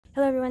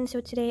Hello everyone, so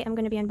today I'm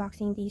going to be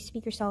unboxing the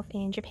Speak Yourself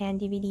in Japan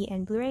DVD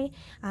and Blu-ray.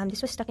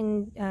 This was stuck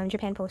in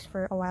Japan Post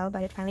for a while,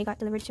 but it finally got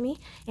delivered to me,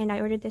 and I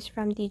ordered this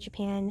from the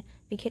Japan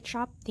Big Hit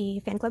shop, the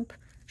fan club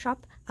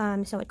shop.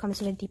 So it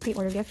comes with the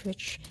pre-order gift,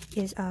 which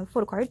is a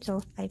photo card,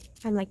 so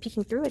I'm like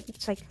peeking through it.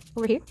 It's like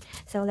over here.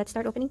 So let's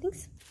start opening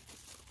things.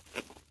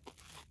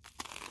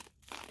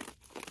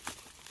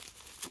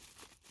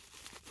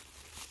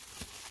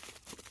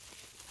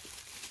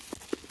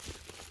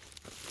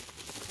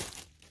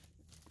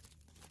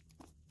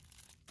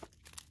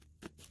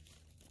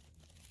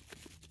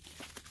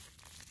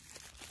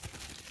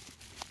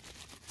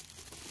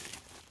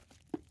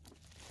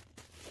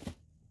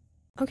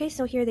 Okay,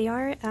 so here they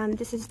are.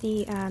 This is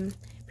the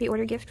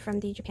pre-order gift from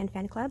the Japan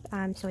fan club.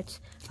 So it's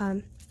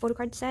photo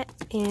card set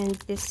and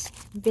this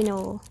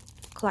vinyl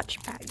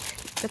clutch bag.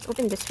 Let's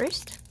open this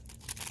first.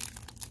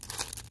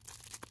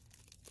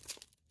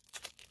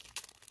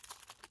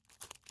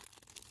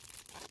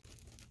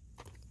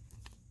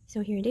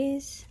 So here it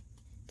is.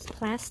 It's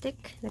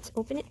plastic. Let's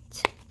open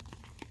it.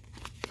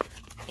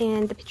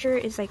 And the picture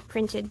is like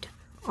printed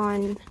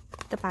on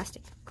the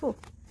plastic. Cool.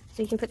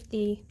 So you can put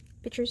the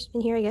pictures in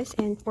here, I guess,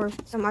 and or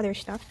some other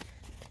stuff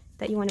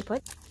that you want to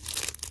put.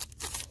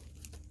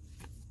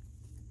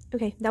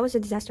 Okay, that was a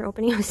disaster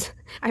opening.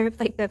 I ripped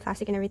like the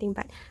plastic and everything,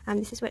 but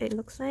this is what it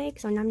looks like.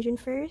 So Namjoon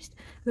first.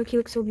 Look, he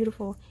looks so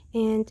beautiful,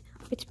 and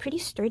it's pretty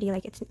sturdy.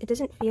 Like it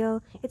doesn't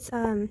feel, it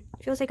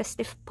feels like a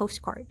stiff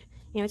postcard.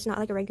 You know, it's not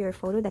like a regular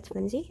photo that's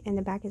flimsy. And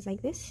the back is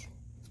like this.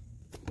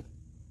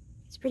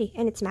 It's pretty,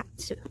 and it's matte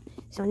too.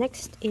 So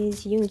next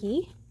is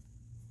Yoongi.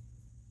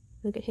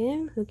 Look at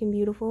him, looking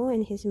beautiful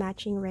in his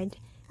matching red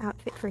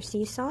outfit for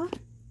Seesaw.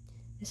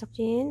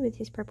 Seokjin with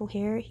his purple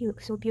hair, he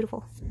looks so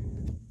beautiful.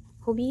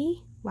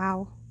 Hobi,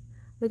 wow,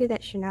 look at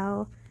that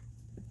Chanel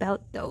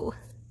belt though.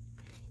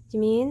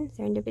 Jimin,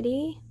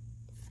 Serendipity,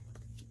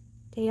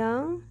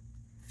 Taeyong,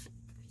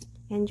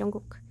 and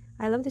Jungkook.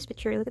 I love this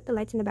picture. Look at the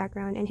lights in the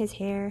background and his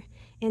hair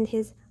and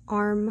his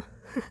arm.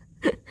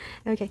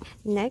 Okay,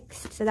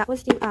 next, so that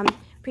was the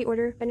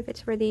pre-order benefits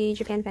for the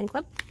Japan fan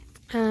club.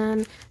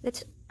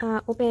 Let's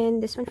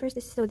open this one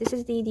first. So this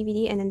is the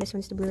DVD, and then this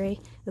one's the Blu-ray.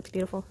 Looks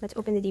beautiful. Let's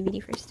open the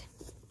DVD first.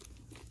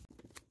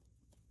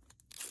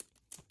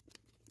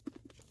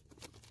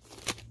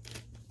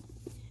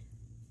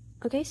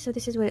 Okay, so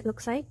this is what it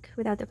looks like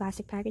without the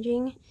plastic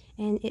packaging,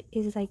 and it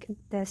is like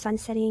the sun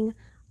setting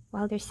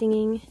while they're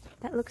singing.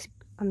 That looks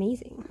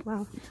amazing.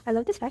 Wow, I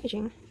love this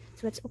packaging.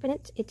 So let's open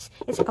it. It's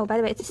oh, by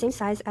the way, it's the same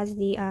size as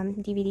the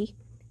DVD.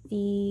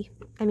 The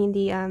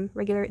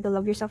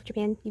Love Yourself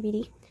Japan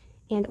DVD.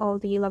 And all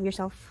the Love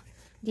Yourself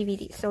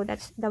DVDs. So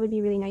that would be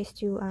really nice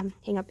to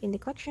hang up in the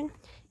collection.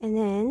 And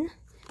then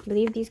I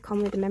believe these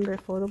come with the member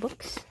photo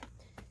books.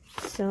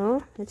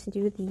 So let's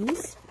do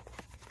these.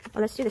 Oh,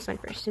 let's do this one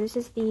first. So this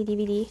is the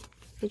DVD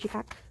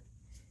digipack.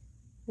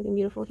 Looking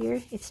beautiful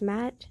here. It's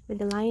matte with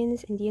the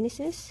lions and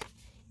Dionysus.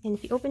 And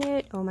if you open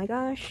it, oh my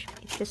gosh,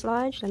 it's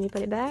dislodged. Let me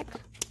put it back.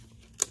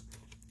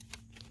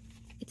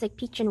 It's like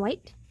peach and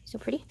white. So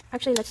pretty.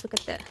 Actually, let's look at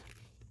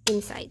the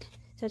inside.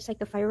 So it's like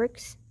the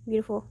fireworks.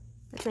 Beautiful.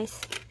 That's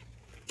nice.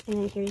 And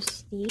then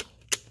here's the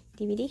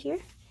DVD here.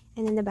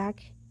 And then the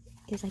back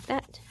is like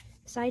that.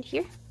 Side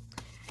here.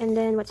 And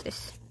then what's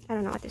this? I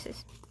don't know what this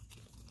is.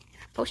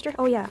 Poster?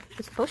 Oh yeah,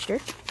 it's a poster.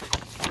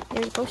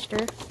 There's a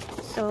poster.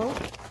 So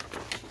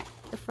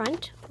the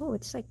front. Oh,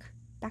 it's like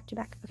back to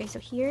back. Okay, so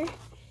here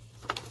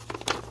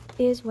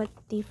is what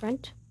the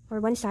front or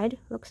one side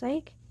looks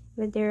like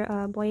with their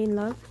boy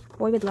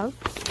with love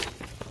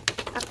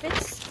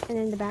outfits. And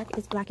then the back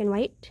is black and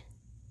white.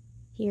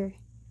 Here.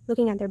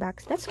 Looking at their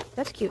backs. That's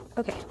cute.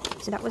 Okay,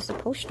 so that was the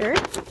poster.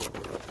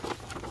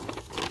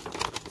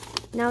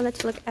 Now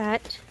let's look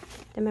at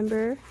the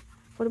member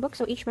photo book.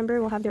 So each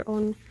member will have their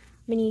own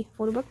mini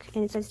photo book,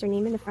 and it says their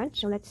name in the front.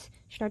 So let's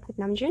start with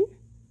Namjoon.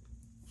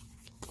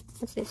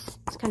 What's this?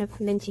 It's kind of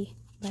linty,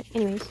 but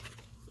anyways,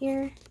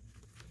 here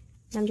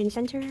Namjoon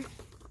center.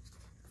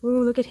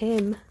 Ooh, look at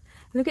him.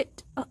 Look at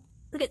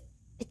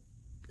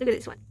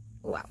this one.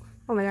 Wow.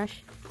 Oh my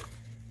gosh.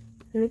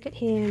 Look at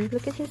him.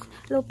 Look at his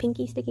little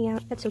pinky sticking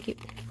out. That's so cute.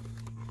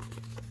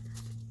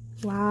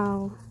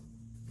 Wow.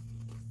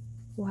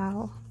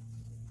 Wow.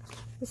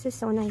 This is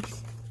so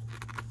nice.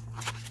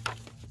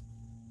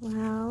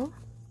 Wow.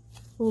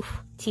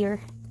 Oof.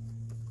 Tear.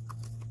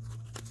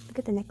 Look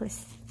at the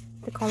necklace.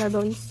 The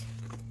collarbones.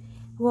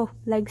 Whoa.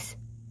 Legs.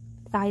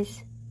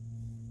 Thighs.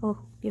 Oh,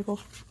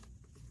 beautiful.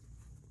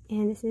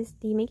 And this is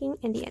the making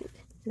and the end.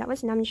 So that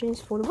was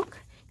Namjoon's photo book.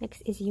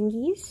 Next is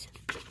Yoongi's.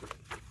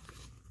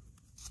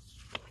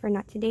 For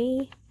Not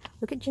Today.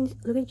 Look at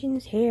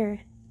Jin's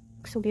hair.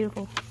 Looks so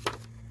beautiful.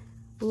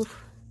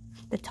 Oof.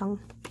 The tongue.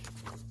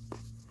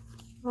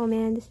 Oh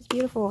man, this is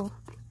beautiful.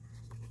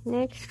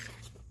 Next.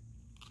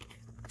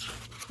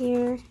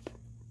 Here.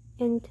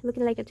 And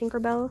looking like a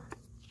Tinkerbell.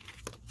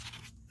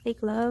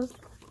 Fake Love.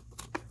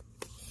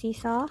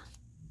 Seesaw.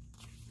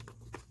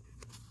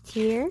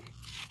 Tear.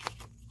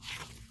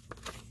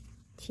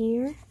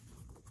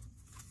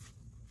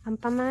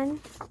 Ampaman.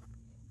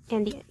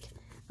 And the end.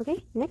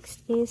 Okay,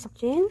 next is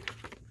Seokjin.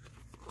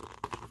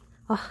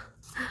 Oh,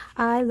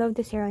 I love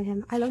this hair on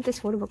him. I love this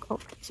photo book. Oh,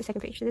 it's the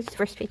second page. This is the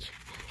first page.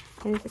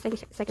 And it's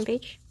the second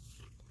page.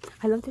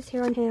 I love this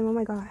hair on him. Oh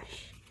my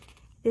gosh.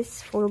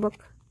 This photo book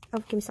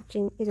of Kim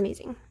Seokjin is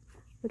amazing.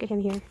 Look at him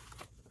here.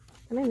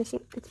 Am I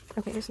missing?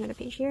 Okay, there's another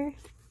page here.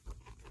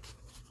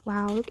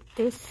 Wow, look at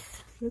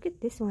this. Look at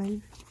this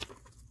one.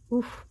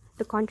 Oof.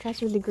 The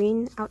contrast with the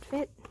green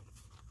outfit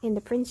and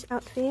the prince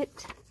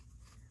outfit.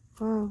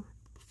 Wow.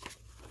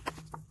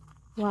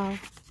 Wow.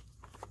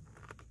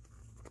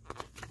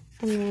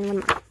 And then one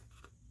more.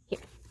 Here.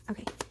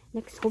 Okay.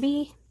 Next,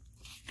 Hobi.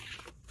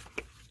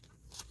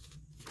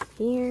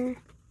 Here.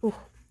 Ooh.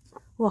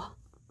 Whoa. Look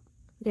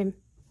at him.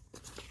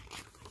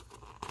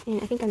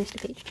 And I think I missed a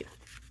page too.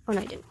 Oh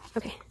no, I didn't.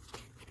 Okay.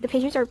 The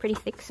pages are pretty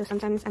thick, so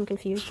sometimes I'm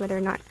confused whether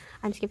or not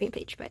I'm skipping a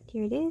page. But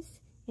here it is.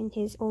 And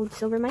his old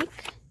silver mic.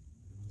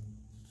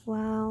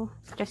 Wow.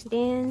 Just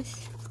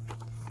Dance.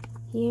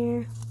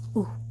 Here.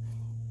 Ooh.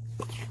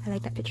 I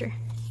like that picture.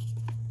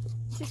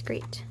 This is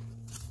great.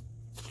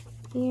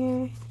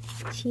 Here.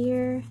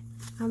 Here.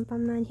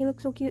 Ampaman. He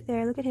looks so cute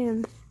there. Look at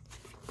him.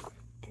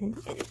 And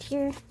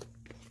here.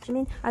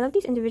 Jimin. I love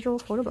these individual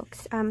photo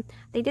books.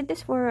 They did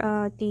this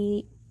for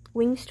the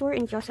Wing store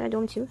in Gyeongsang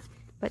Dome too.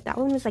 But that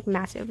one was like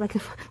massive. Like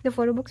the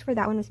photo books for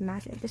that one was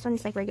massive. This one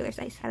is like regular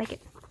size. I like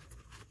it.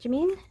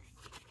 Jimin.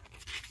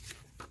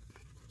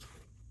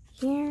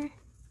 Here.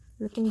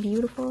 Looking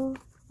beautiful.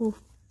 Ooh.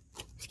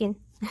 Skin.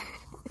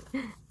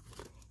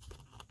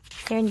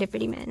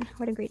 Serendipity Man.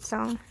 What a great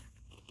song.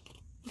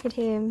 Look at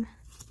him.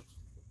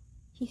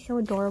 He's so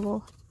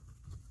adorable.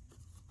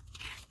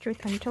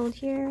 Truth Untold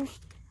here.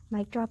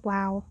 Mic drop.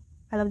 Wow.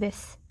 I love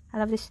this. I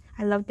love this.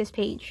 I love this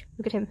page.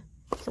 Look at him.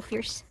 So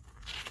fierce.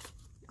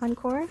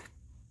 Encore.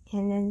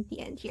 And then the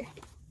end here.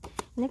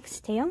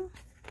 Next, Taeyong.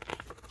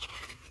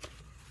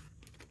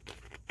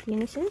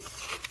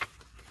 Unisys.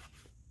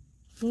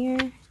 Here.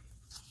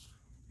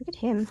 Look at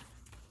him.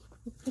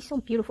 He's so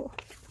beautiful.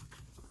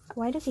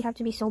 Why does he have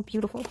to be so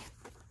beautiful?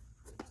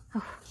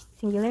 Oh,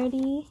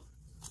 Singularity.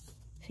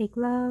 Fake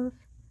Love.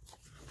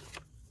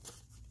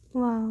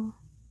 Wow.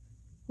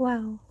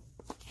 Wow.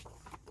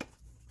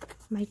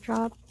 Mic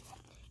drop.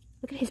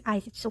 Look at his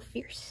eyes. It's so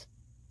fierce.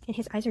 And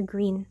his eyes are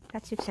green.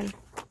 That suits him.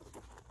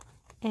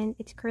 And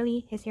it's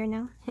curly, his hair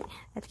now.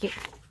 That's cute.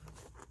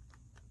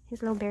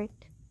 His little beret.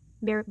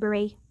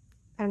 I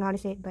don't know how to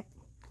say it, but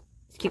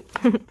it's cute.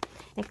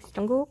 Next,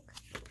 Jungkook.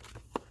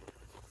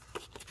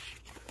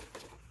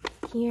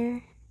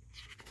 Here.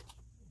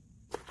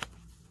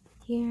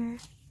 Here.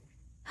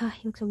 Ah,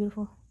 he looks so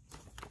beautiful.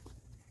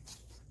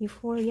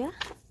 Euphoria.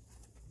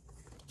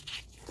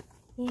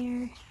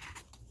 Here.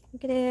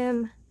 Look at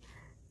him.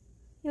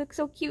 He looks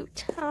so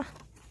cute. Ah.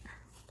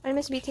 I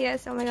miss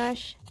BTS. Oh my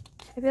gosh.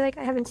 I feel like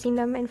I haven't seen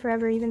them in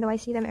forever, even though I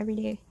see them every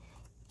day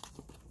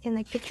in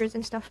like pictures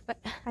and stuff, but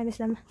I miss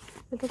them.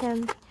 Look at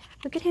him.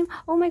 Look at him.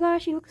 Oh my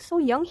gosh, he looks so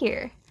young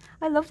here.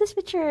 I love this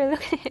picture.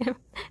 Look at him.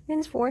 And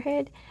his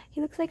forehead.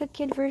 He looks like a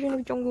kid version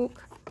of Jungkook.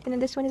 And then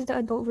this one is the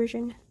adult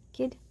version.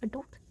 Kid,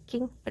 adult,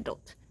 king,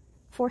 adult.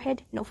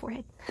 Forehead, no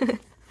forehead.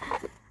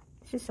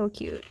 This is so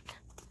cute.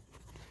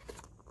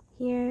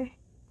 Here.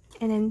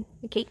 And then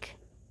the cake.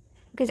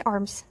 Look at his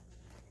arms.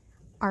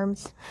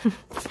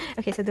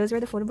 Okay, so those were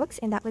the photo books,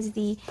 and that was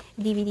the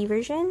DVD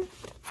version.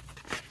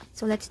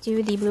 So let's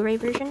do the Blu-ray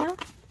version now.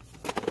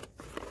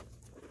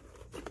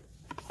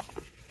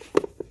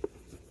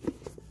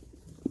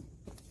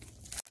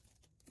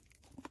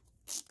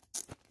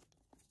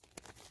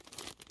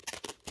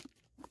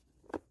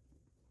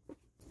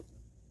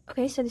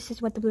 Okay, so this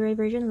is what the Blu-ray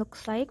version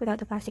looks like without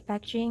the plastic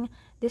packaging.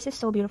 This is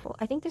so beautiful.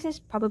 I think this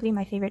is probably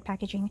my favorite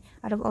packaging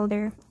out of all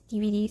their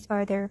DVDs,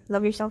 or their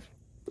Love Yourself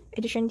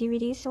edition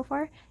DVDs so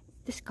far.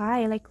 The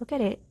sky, like, look at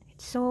it.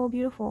 It's so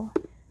beautiful.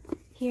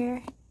 Here,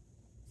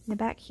 in the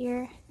back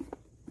here,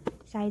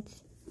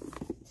 sides.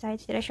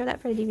 Did I show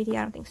that for the DVD?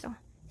 I don't think so.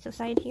 So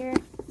side here,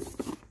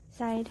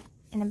 side,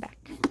 and then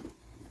back.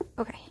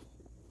 Okay.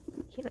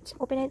 Okay, let's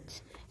open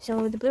it.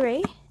 So the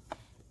Blu-ray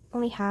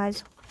only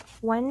has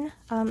one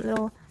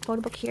little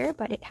photo book here,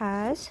 but it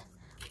has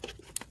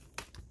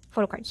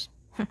photo cards.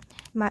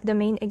 The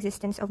main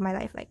existence of my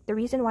life, like the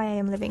reason why I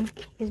am living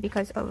is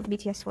because of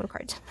BTS photo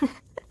cards.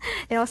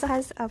 It also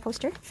has a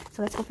poster,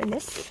 so let's open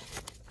this.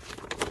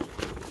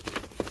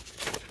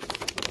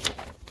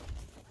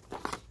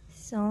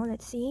 So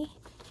let's see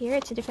here,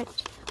 it's a different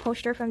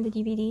poster from the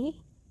DVD,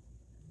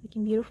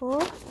 looking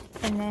beautiful.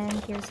 And then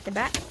here's the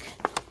back.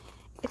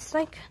 It's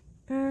like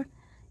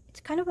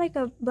it's kind of like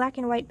a black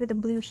and white with a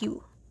blue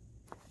hue.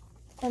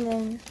 And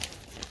then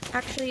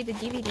actually the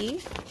DVD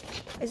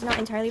is not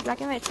entirely black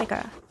and white. It's like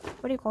a,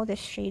 what do you call this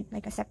shade?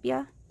 Like a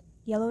sepia,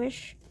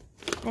 yellowish.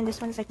 And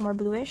this one's like more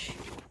bluish.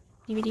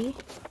 DVD,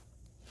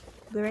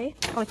 Blu-ray.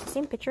 Oh, it's the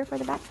same picture for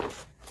the back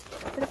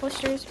for the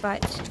posters,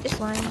 but this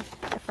one,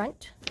 the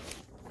front,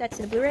 that's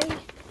the Blu-ray,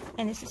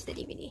 and this is the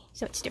DVD.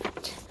 So it's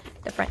different.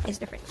 The front is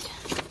different.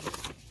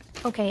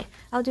 Okay,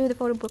 I'll do the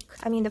photo book.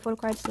 I mean the photo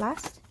cards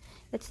last.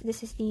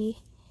 This is the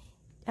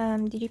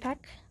digipack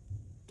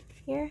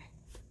here.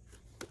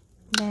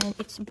 Then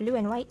it's blue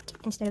and white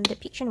instead of the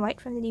peach and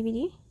white from the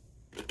DVD.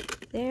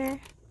 There.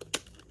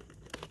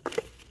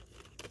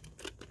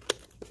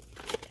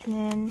 And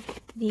then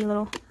the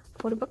little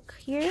photo book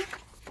here.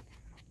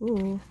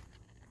 Ooh,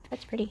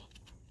 that's pretty.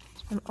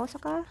 It's from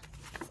Osaka.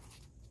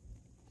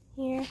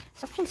 Here,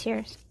 sections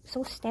here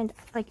so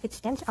it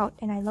stands out,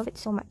 and I love it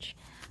so much.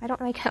 I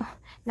don't like how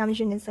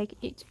Namjoon is like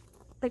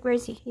where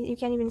is he? You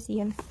can't even see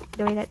him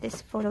the way that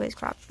this photo is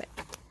cropped. But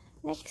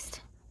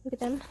next, look at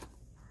them.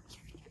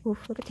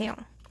 Oof, look at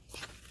Taeyong.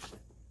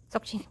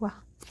 Seokjin, wow.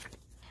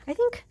 I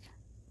think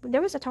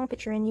there was a tongue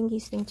picture in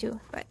Yoongi's thing too,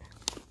 but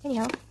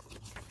anyhow.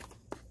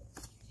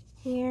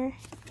 Here,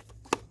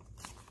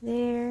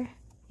 there,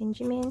 and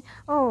Jimin.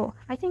 Oh,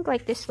 I think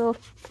like this little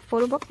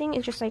photo book thing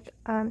is just like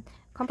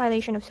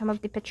compilation of some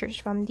of the pictures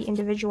from the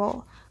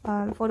individual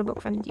photo book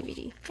from the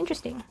DVD.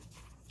 Interesting.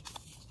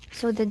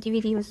 So the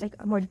DVD was like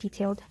a more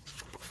detailed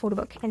photo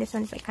book, and this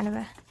one is like kind of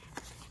a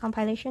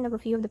compilation of a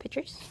few of the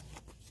pictures,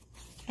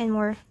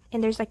 and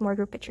there's like more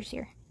group pictures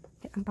here.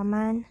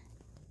 Ampaman.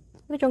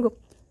 Look at Jungkook.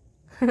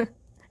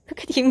 Look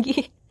at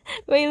Yoongi.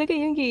 Wait, look at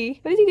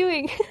Yoongi. What is he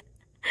doing?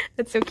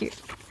 That's so cute.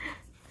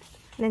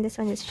 And then this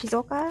one is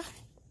Shizuoka.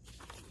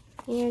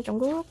 Here,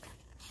 Jungkook.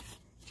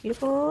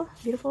 Beautiful,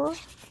 beautiful.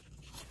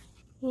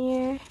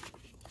 Here,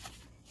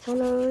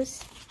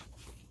 solos.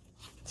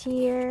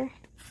 Tear.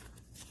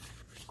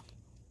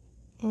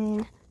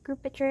 And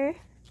group picture.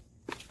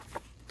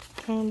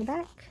 And the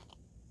back.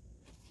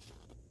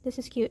 This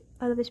is cute.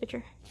 I love this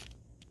picture.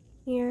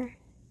 Here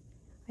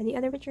are the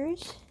other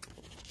pictures.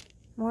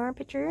 More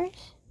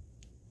pictures.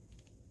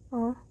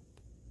 Oh.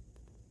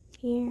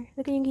 Here.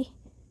 Look at Yoongi.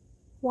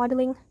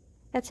 Waddling.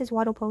 That's his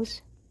waddle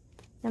pose.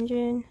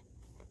 Namjoon.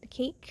 The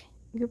cake.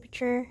 Group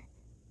picture.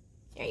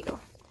 There you go.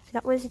 So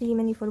that was the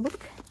mini photo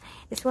book.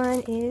 This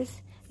one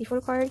is the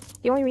photo card.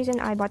 The only reason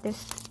I bought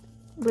this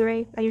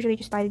Blu-ray, I usually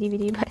just buy the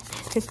DVD, but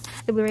since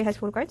the Blu-ray has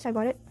photo cards, I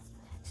bought it.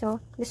 So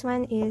this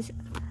one is,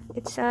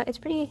 it's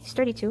pretty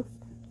sturdy too,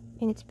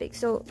 and it's big.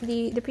 So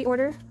the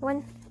pre-order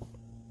one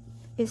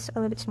is a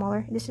little bit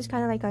smaller. This is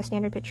kind of like a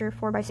standard picture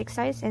 4x6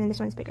 size, and then this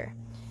one's bigger.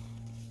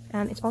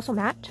 It's also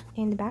matte,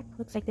 and the back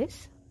looks like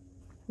this.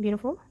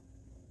 Beautiful.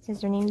 It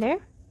says their name there.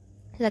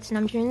 So that's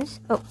Namjoon's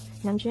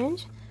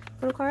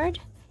photo card.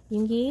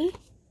 Yoongi,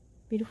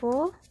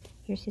 beautiful.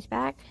 Here's his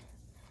back.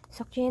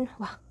 Seokjin,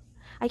 wow,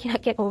 I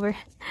cannot get over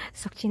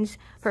Seokjin's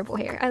purple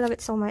hair. I love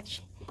it so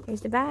much.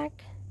 Here's the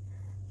back.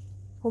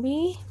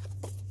 Hobi,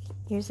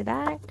 here's the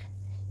back.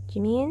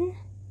 Jimin,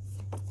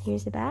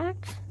 here's the back.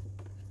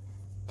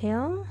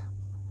 Taeyong,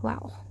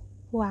 wow,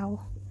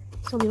 wow,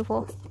 so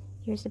beautiful.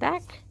 Here's the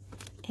back.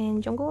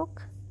 And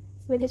Jungkook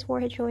with his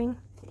forehead showing.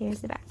 There's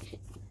the back.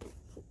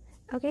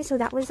 Okay, so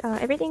that was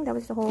everything. That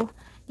was the whole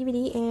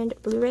DVD and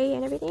Blu-ray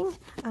and everything.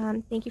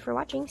 Thank you for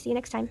watching. See you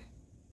next time.